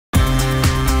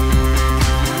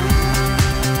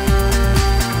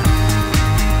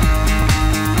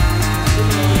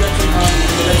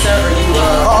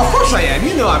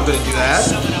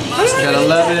got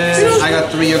 11. I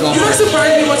got 3. You're going You first.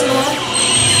 surprise me once in a while.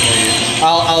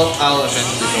 I'll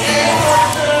eventually go.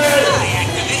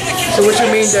 So what's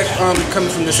your main deck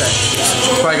coming from this set?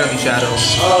 Probably gonna be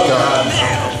Shadows.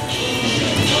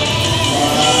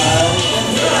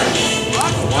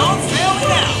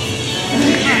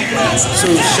 So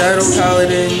Shadow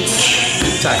Paladins.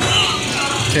 Attack.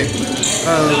 Okay.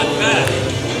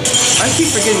 I keep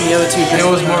forgetting the other two. It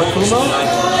was Murakumo.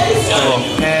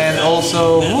 And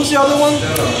also, who was the other one?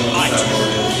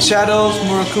 Shadows,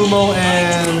 Murakumo,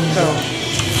 and...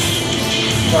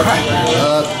 Alright.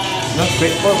 No,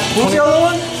 great. Well, who's the other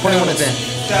one? 21 and 10.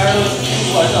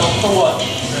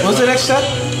 What's the next set?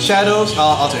 Shadows.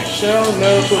 I'll take it. Shadow,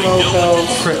 Murakumo,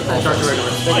 Pels. Crit. Dark Irregular.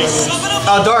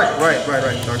 Dark. Right.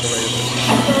 Dark Irregular.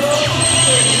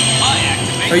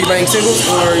 Are you buying singles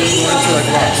or are you going to like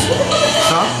rocks?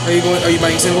 Huh? Are you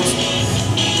buying singles?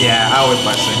 Yeah, I always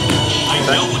buy singles.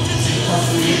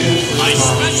 I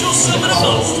special summon a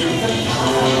monster.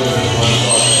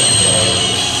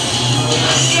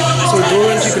 So dual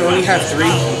range you can only have 3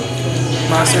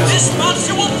 monsters. This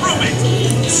monster will prove it.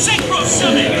 Synchro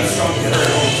summon.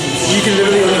 You can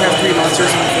literally only have 3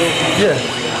 monsters in the field. Yeah.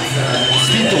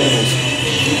 Speed duels.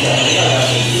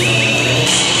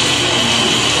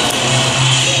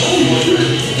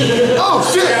 Oh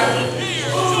shit!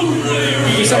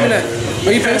 You summon that.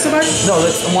 Are you playing somebody? No,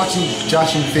 I'm watching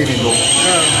Josh and Fabian go.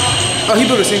 Oh, he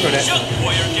built a synchro deck.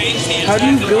 How do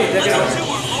you build that deck?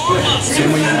 Same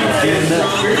way you do that.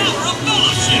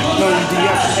 No, do you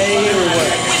have to pay or what?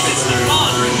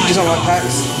 You just unlock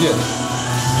packs? Yeah.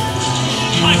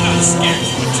 I'm not scared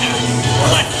to attack.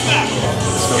 Let's back.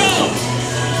 Go!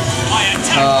 I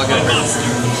attack Okay. the monster.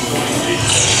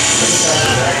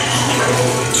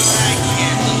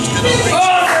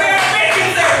 Oh, spare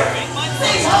bacon there!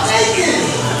 Stop bacon!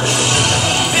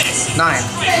 9.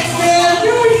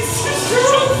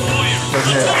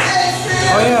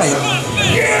 Oh yeah.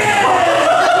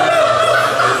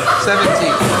 17.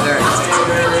 There.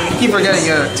 You keep forgetting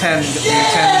you're 10.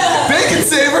 Bacon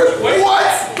saver.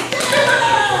 What?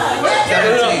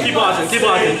 17. Keep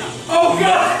watching. Oh,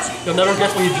 God! You'll never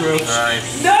guess what you drew. Alright.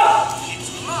 No!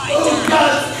 Oh,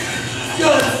 God!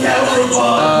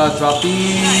 Drop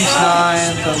these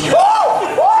 9. 13.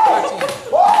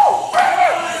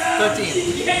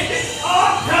 13.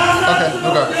 Okay,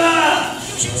 we'll go.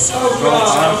 Oh, God.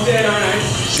 I'm dead, aren't I?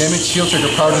 Damage, shield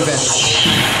trigger, power advantage.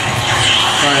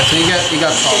 Alright, so you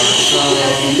got power, so...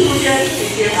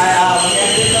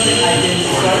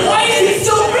 Why is he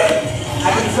so big?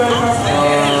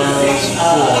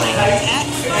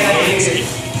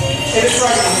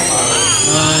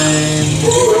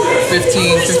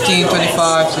 15,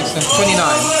 25, 16, 29.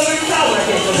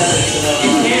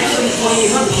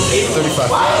 35.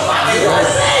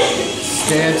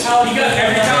 Stand. Because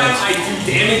every time I do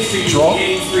damage to you, Draw. you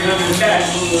gain 300 attack.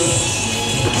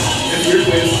 If you're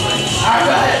with. Alright,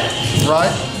 go ahead.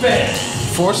 Ride.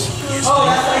 Force. Oh,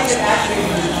 that's like an action.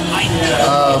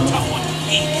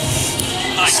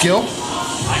 Skill.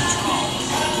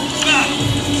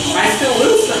 I still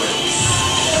lose them.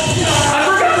 I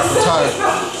forgot to say. Retire.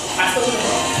 I still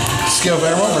lose. Skill of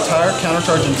arrow. Retire.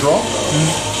 Countercharge and draw.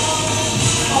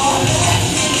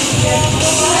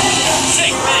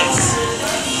 Take this.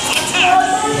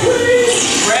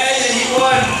 Red and he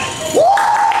won.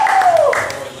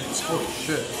 Oh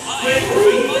shit.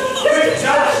 Wait,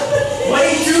 Josh. What do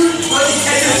you do when you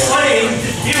catch your plane to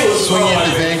deal with? Swing at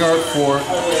the Vanguard for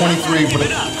 23 with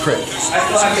a crit. I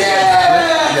still have to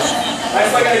Yeah. I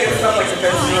still gotta get stuff like the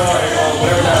fence or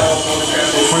whatever that else on the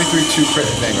transit. 23 2 crit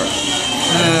Vanguard.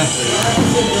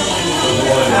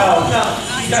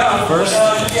 No. First,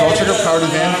 draw trigger, power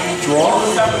advantage, draw.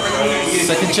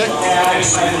 Second check.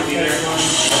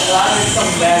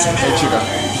 Hey, trigger.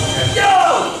 Yo!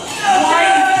 Why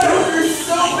you're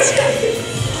so big?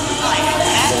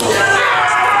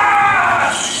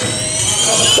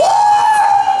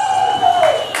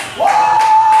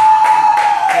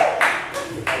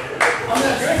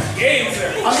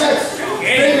 I'm next.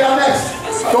 Baby, I'm next.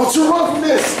 Don't you run from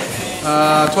this.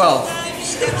 12.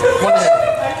 1 hit.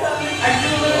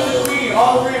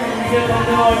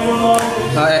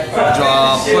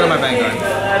 Draw. Put in my Vanguard.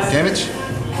 Damage.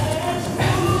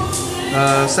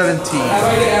 17.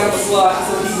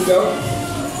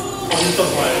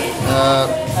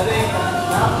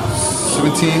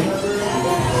 17.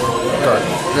 Guard.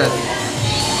 Good.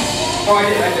 Oh, I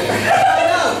did.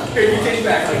 Here, you take it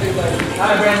back.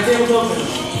 Alright, Brandon, table's open.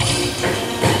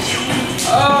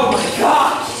 Oh my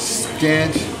gosh! Scan.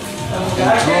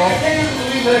 And draw.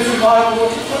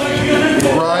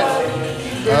 Right.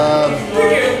 You're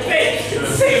getting fake.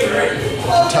 Save it, right?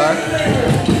 Retire.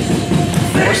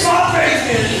 course.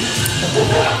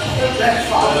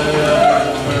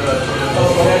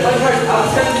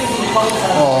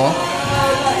 Aww.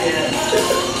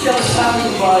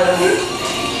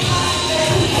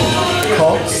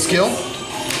 Call, skill,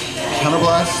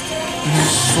 counterblast,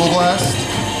 soul blast,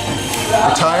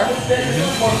 retire,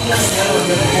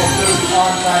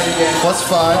 +5.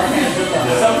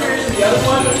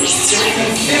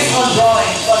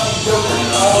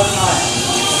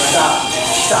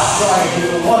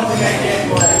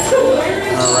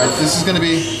 Alright, this is going to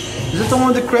be... Is it the one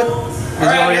with the crit? Is it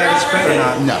already had its crit or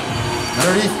not? No.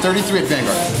 33 at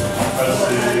Vanguard.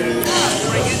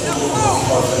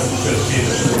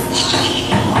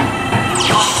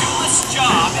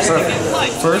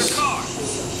 First,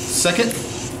 second,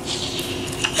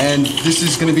 and this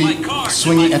is going to be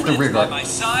swinging at the rear guard.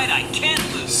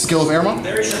 Skill of Airmon,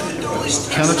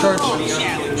 countercharge,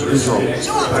 redraw.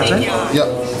 Yep.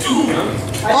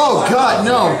 Oh god,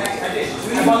 no!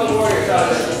 The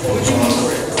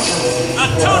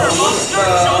toner monster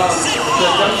shows zero. The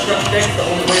jump struck deck, the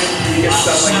only way to get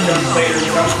stuff like jump later,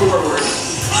 jump forward,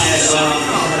 and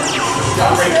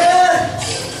jump right there.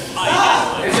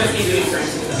 It's just easy to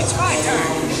trace. It's my turn.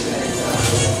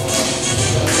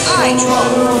 When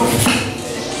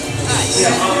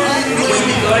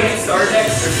you go to get starter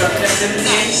decks or stuff decks in the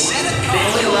game, they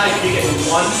only allow you to get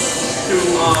one to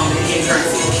in-game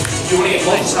currency. You want to get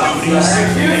multiple copies.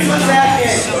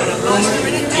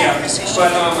 Yeah,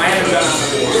 but I haven't done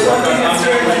it before. I'm not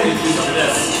ready to do some of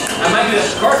this. I might do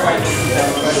this card fight.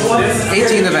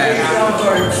 18 the bag.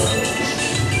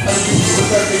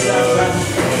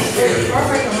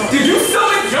 Did you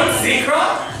summon Jump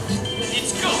Secret?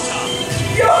 It's go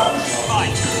time. Yo! My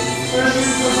turn.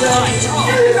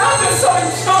 You did not just summon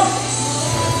Jump!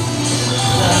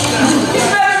 He's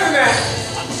better than that!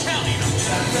 I'm counting on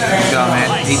Good job, man.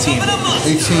 18.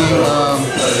 18,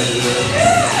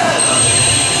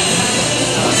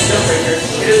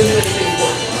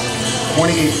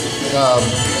 28,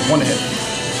 1 to hit.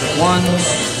 1,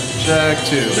 check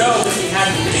 2. No, he had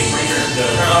to get a breaker.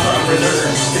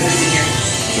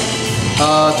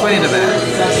 20 in the bag.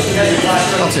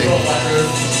 I'll take it.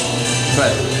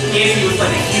 But He was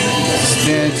like a huge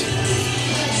Stand.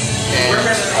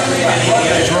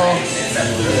 And draw.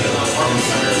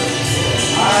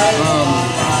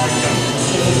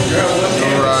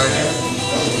 Alright.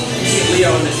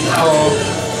 Leo in the Call.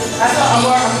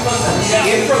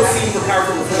 intro scene for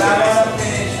powerful.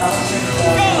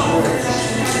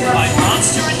 my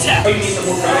monster attack. Oh, you need the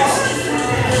more price?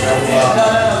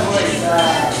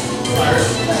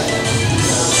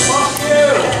 Fuck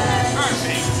you!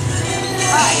 Perfect.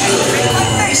 I bring my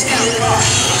face down card.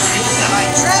 I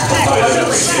trap that.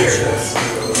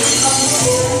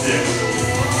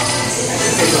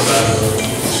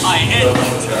 I hit.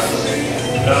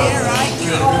 Here I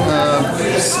go.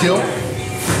 Skill.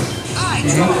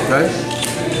 okay.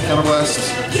 Counterblast.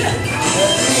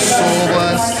 Soul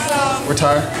blast.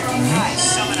 Retire. I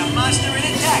summon a monster in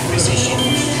attack position.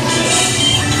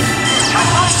 My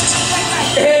monster's attack.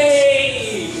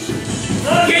 Hey!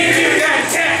 Get you that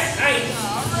attack! Nice!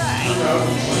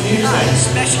 Alright. I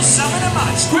special summon a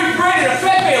monster. Quick, Brandon, a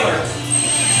fat mailer!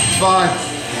 Fine.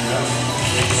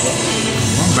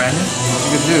 Come on, Brandon. What you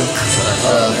gonna do?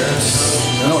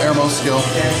 No airmo skill.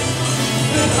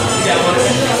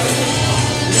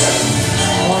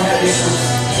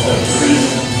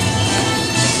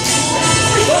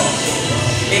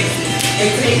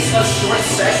 It takes a short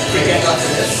sec to get up to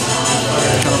this.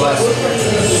 Counterblast.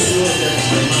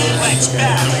 Let's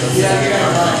battle.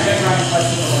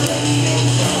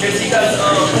 It's because,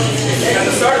 at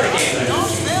the start of the game,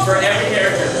 for every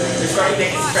character, they're starting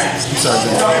taking tracks. Sorry,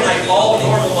 It's talking like all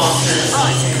normal monsters,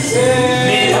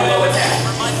 mid and low attack.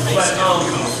 But,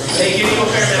 they give you a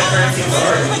fair amount of currency to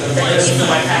start,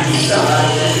 by packing stuff.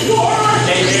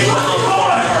 And you're able to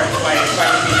farm cards by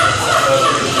fighting people.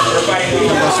 Or fighting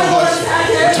people. Soul blast.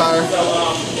 Retire.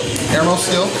 Airmo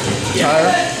skill. Retire.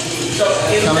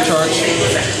 Countercharge.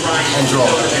 And draw.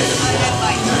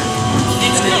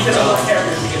 It's go time.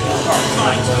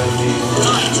 My turn. I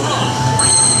draw.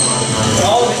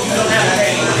 All of it, you don't have to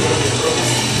pay.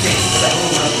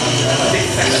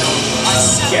 6 seconds. I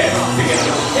summon. Get it.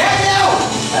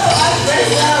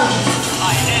 I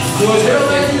hit. Do it.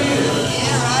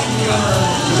 Here I go.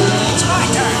 It's my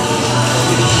turn.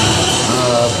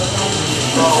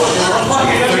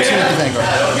 13 at the Vanguard.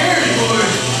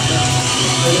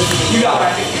 You got it. I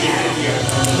think you did it here.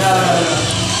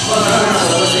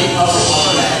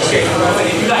 Okay, so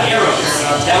if you got arrows,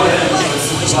 that would have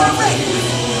been It's not ready.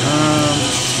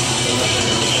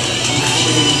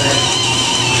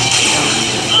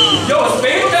 Yo, is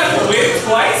Fable got the whip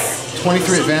twice?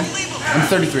 23 at van. I'm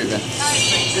 33 at van.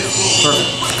 Perfect.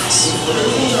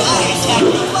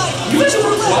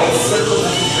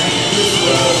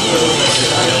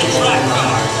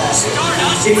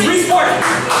 It's restarting.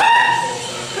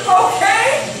 Okay.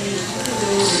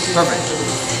 Perfect.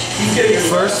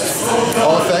 First,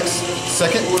 all effects.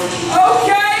 Second,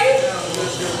 Okay.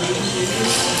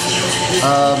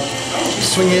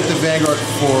 swinging at the Vanguard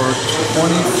for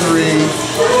 23,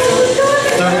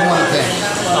 31 at van.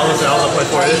 I'll play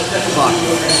for it. Fine.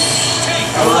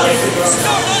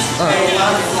 Alright.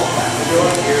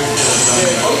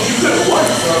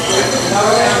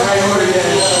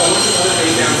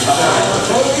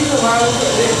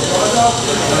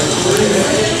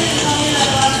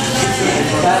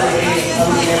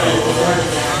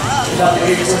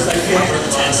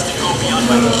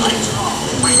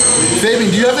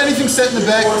 Fabian, do you have anything set in the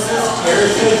back? Does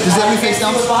it have any face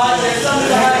down?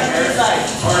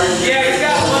 Yeah, he's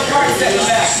got one card set in the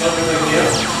back.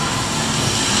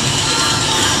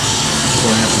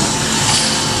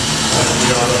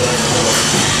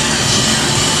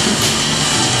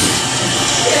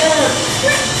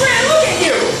 Fran, look at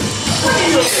you! Look at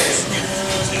you!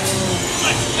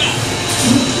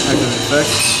 Active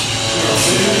effects.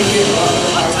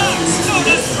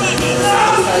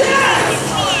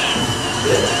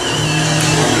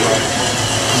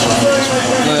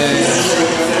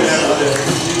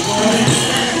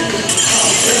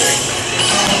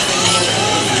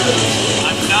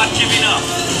 I'm not giving up.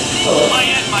 I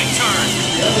end my turn.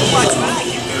 Watch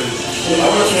back.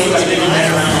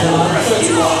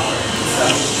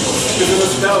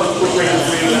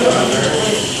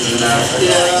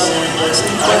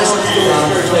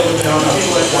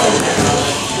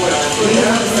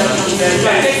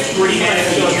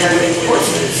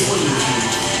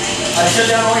 I shut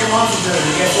down all your monsters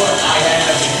and guess what? I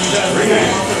have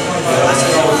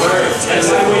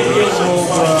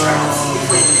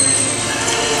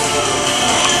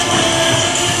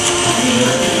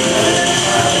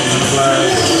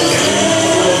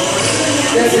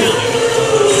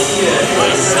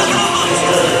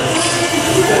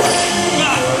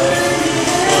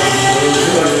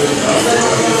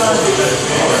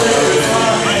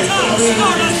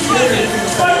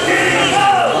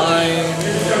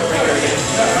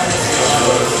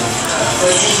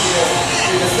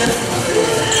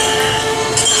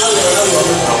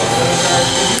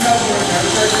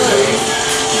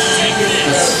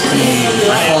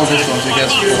All this ones, I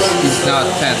guess, he's not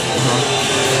 10.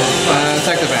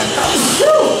 Attack the band.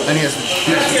 And he has the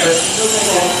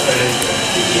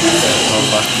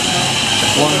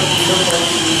One.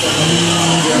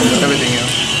 Everything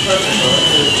else.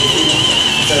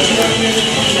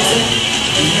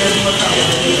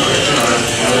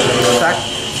 Attack.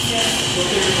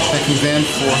 attacking van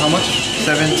for how much?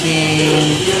 17,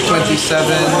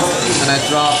 27, and I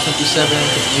drop 27,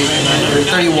 28,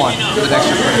 31 for the next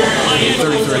turn.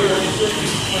 33.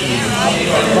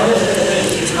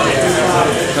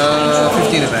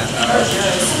 15 event.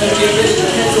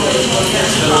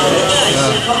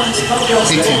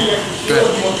 18. Good.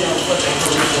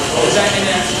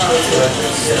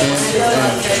 And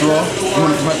draw. You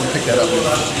might want to pick that up.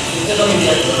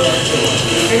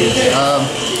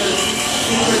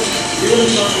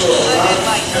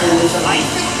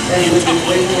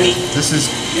 This is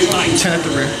 10 at the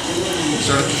rear.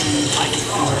 Start.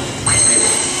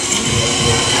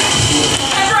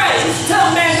 Hey, Ray! Tell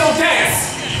him man don't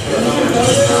dance!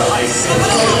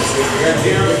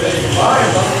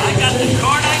 I got the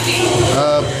card I need.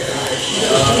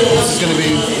 This is going to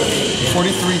be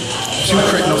 43, 2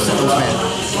 crit, no signals man.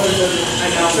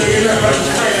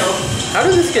 How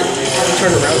does this get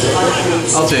turned around?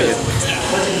 I'll take it.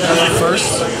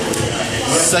 First,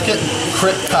 second,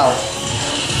 crit, power.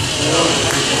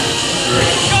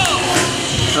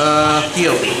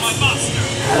 Heal. My monster.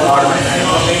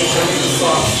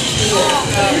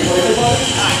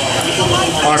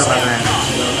 Artifact.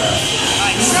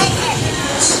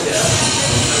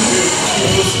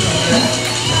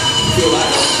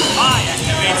 I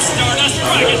activate Stardust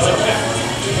Dragon's effect.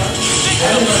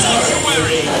 Victim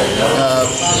Sanctuary.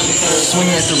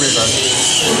 Swinging at the rear guard.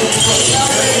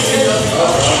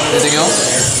 Anything else?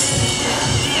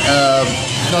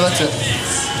 No, that's it.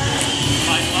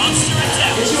 My monster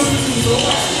attacks.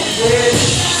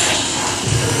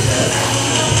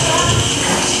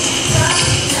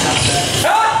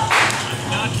 I'm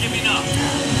not giving up.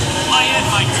 I end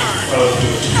my turn.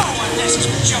 No one messes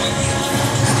with Joey.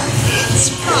 It's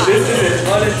fun. This is an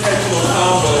unintentional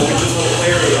combo, which is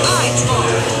hilarious. I draw.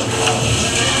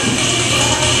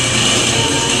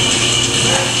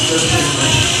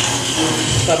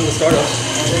 Stop in the Stardust.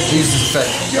 Use this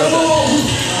effect.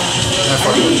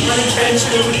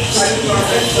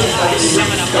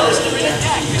 Summon a monster and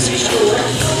attack this issue.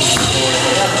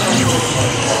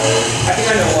 I think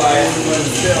I know why.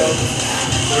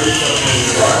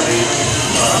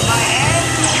 From my hand,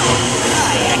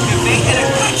 I activated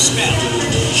a quick spell.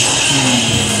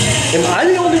 Am I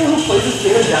the only one who plays this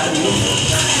game in Japanese?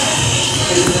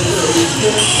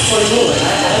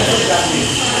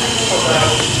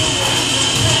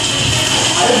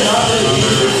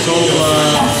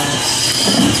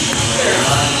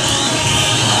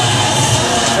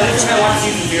 Every time I watch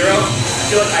season 0, I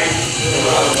feel like I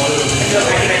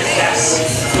can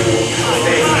access to the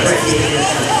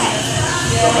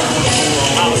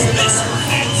How's this for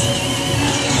fancy?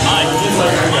 I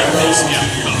pull my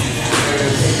Basskirk card.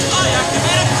 I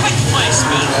activate a quick play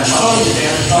spell.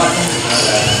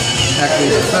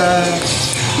 Activate effect.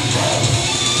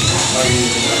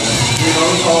 You can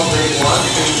only call grade 1,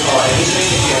 you can call anything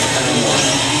if you have 10 or more.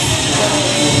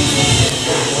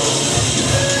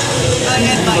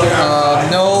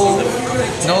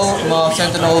 No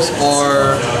sentinels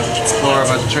or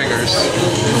triggers.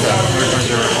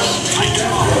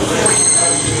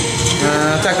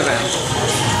 Attack the van.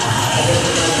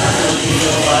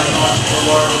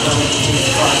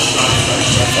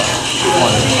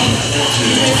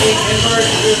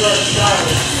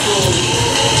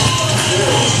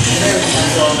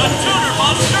 The tutor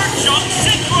monster jumps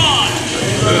synchron.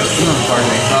 Pardon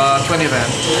me. 20 van.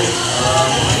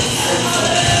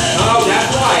 Oh,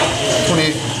 that's why.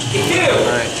 28.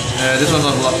 Alright. This one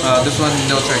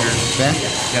no trigger. Van?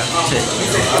 Yeah. Take.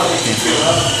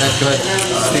 That's good.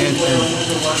 Stand and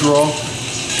draw.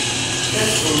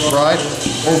 Ride.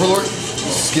 Overlord.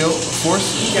 Skill. Force.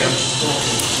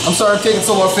 I'm sorry I'm taking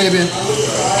so long, Fabian.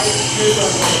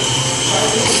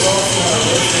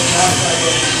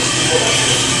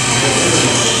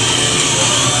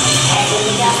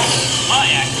 I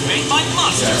activate my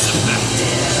monster's effect.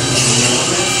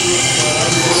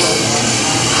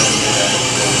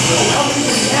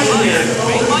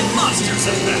 My monster's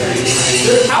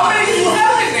effect. How many do you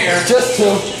have in there? Just 2. I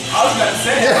was about to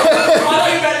say. I thought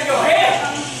you were about to go ham.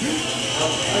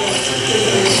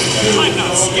 I'm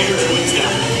not scared to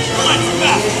attack. I'm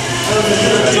back.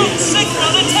 Jump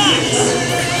synchron attacks.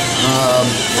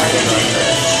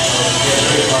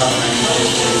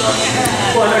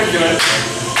 Well, I know you're doing it.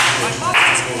 My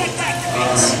monster's effect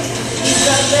activates.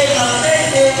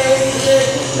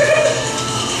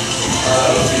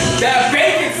 That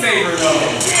bacon saver, though.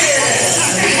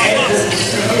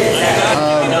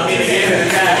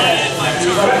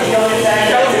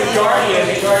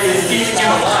 Guardian keeping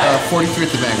him alive. 43 at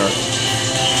the Vanguard.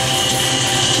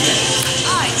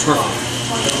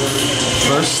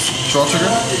 First, draw trigger,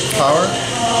 power,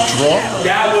 draw.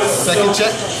 That was Second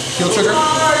check, heal trigger.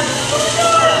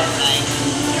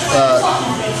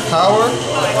 Power,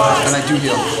 and I do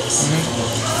heal.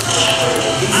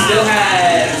 He still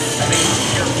has, I think,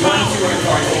 1, 2 other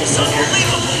cards.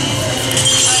 Unbelievable.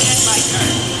 I end my turn.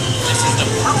 This is the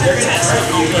perfect test to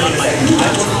go beyond my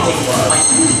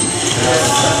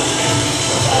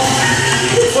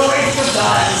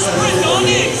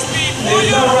Dragonic speed for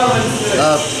you. 20 at the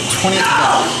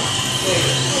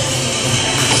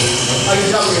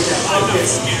back. I'm not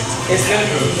scared. It's gonna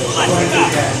be. I'm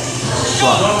back.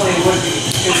 Normally it would be.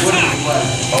 It wouldn't be what?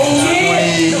 Oh, yeah!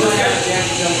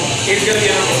 It's gonna be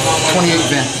a 28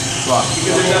 Van. Block.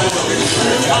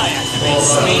 I activate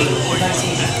speed for you.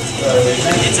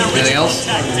 It's a Anything else?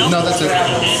 No, that's it.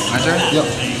 My turn? Yep.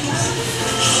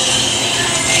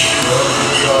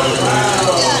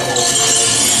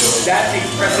 That takes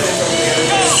precedence over the other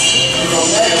thing.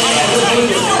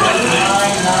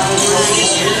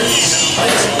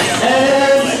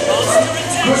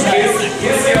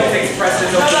 His skill takes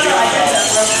precedence over the other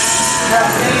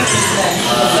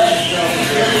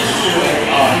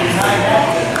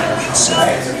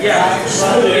Yeah. It's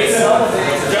double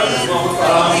people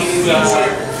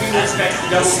expect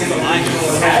double his alignment.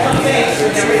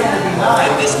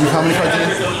 How many cards do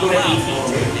you have?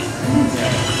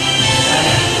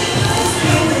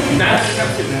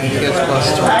 He gets plus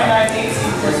 2.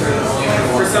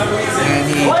 For some reason. And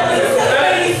he...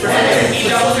 He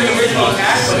doubles the original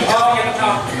attack, but he doesn't get the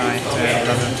power. 9, 10,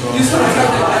 11, 12.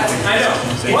 I know.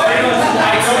 What?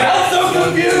 I'm so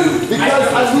confused. Because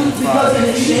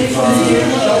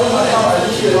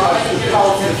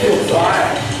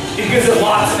It gives it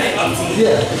lots of things.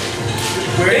 yeah.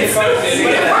 Where it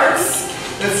hurts.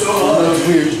 That's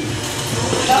weird.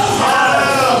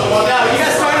 Well, now you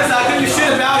got Stardust. How can you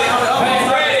shit about it?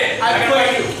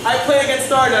 I play against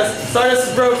Stardust. Stardust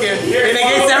is broken. It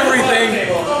negates everything.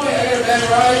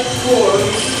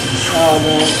 Oh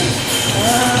man.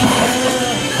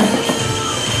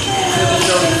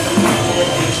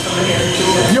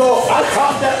 Yo, I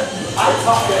topped that.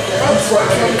 That's right.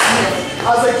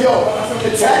 I was like, yo,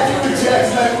 attack you with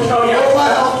Jackson. Oh, yeah.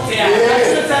 My help. Yeah, I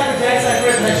should attack with Jackson.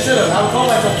 I should have. I would call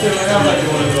myself too. And I was like,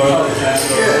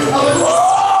 Yeah. I was like,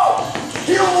 whoa!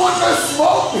 He don't want no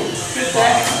smoke.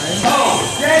 oh,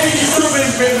 yeah, you should have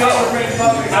been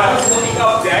I was looking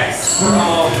up decks for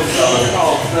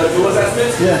the dual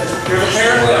assessments. Yeah. There's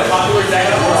apparently a popular deck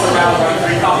that works around like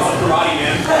 3 copies of Karate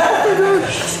Man.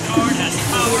 This card has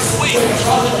power weight.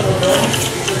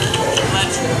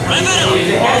 Let's rev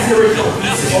it That's the original.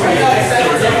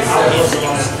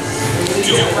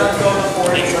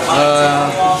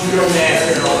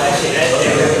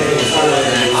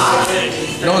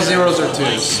 No zeros or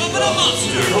twos. summon a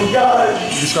monster. You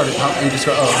discard it. You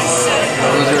discard. Oh.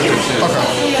 No zeros or twos. Okay.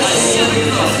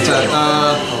 It's at,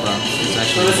 hold on. It's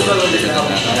actually it's at,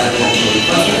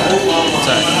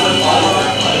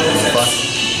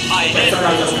 I end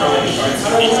my turn.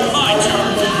 It's my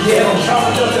turn.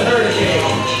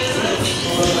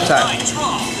 attack. I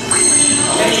draw.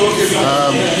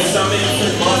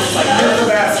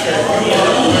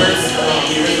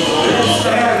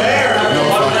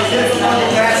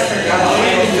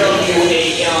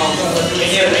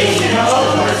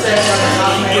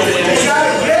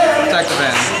 Attack the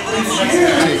van.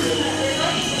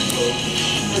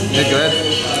 Yeah, go ahead.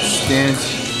 Stand.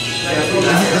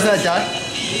 Doesn't that die?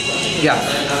 Yeah,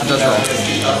 it does roll.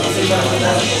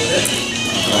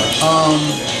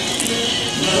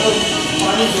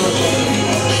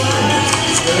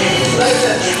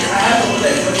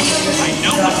 I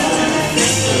know what to do.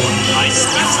 I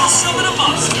special summon a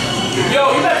monster.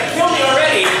 Yo, you about to kill me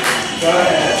already. Go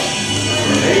ahead.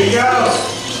 There you go.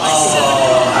 I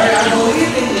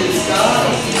believe in this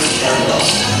guy.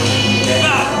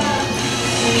 battle.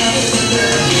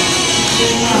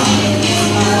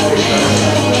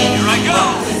 Here I go.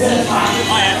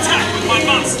 I attack with my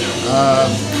monster.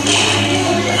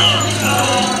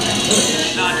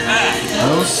 Not bad.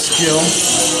 No skill.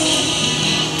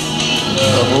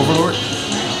 Overlord.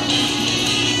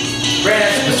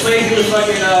 Brad, just played you with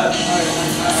fucking,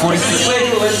 just 43. played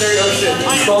you with Legendary Ocean.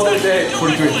 Called it a day.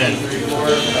 43 10.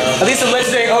 At least in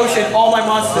Legendary Ocean, all my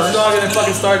monsters are stronger than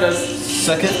fucking Stardust.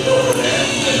 Second.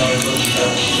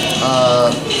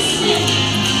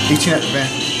 18 at the van.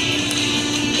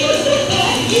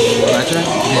 My turn?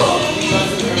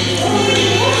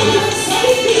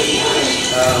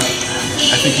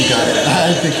 I think you got it.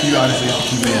 I think you honestly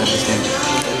think you may have this game.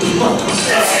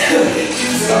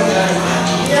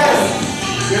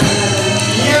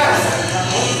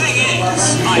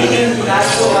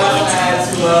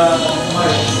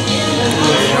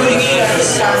 Thing is,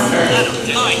 I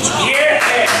end my turn.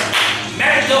 Yeah!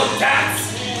 Magical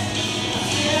dots!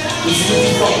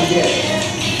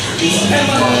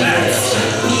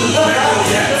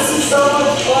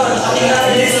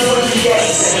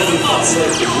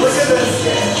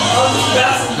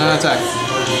 Attack.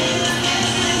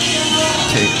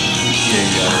 Take. Yeah,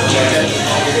 you got it.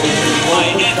 I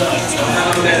end my turn.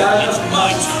 It's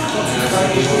my turn.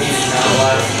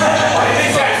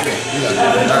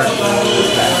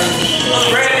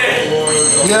 Brandon!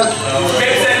 Yep. Brandon!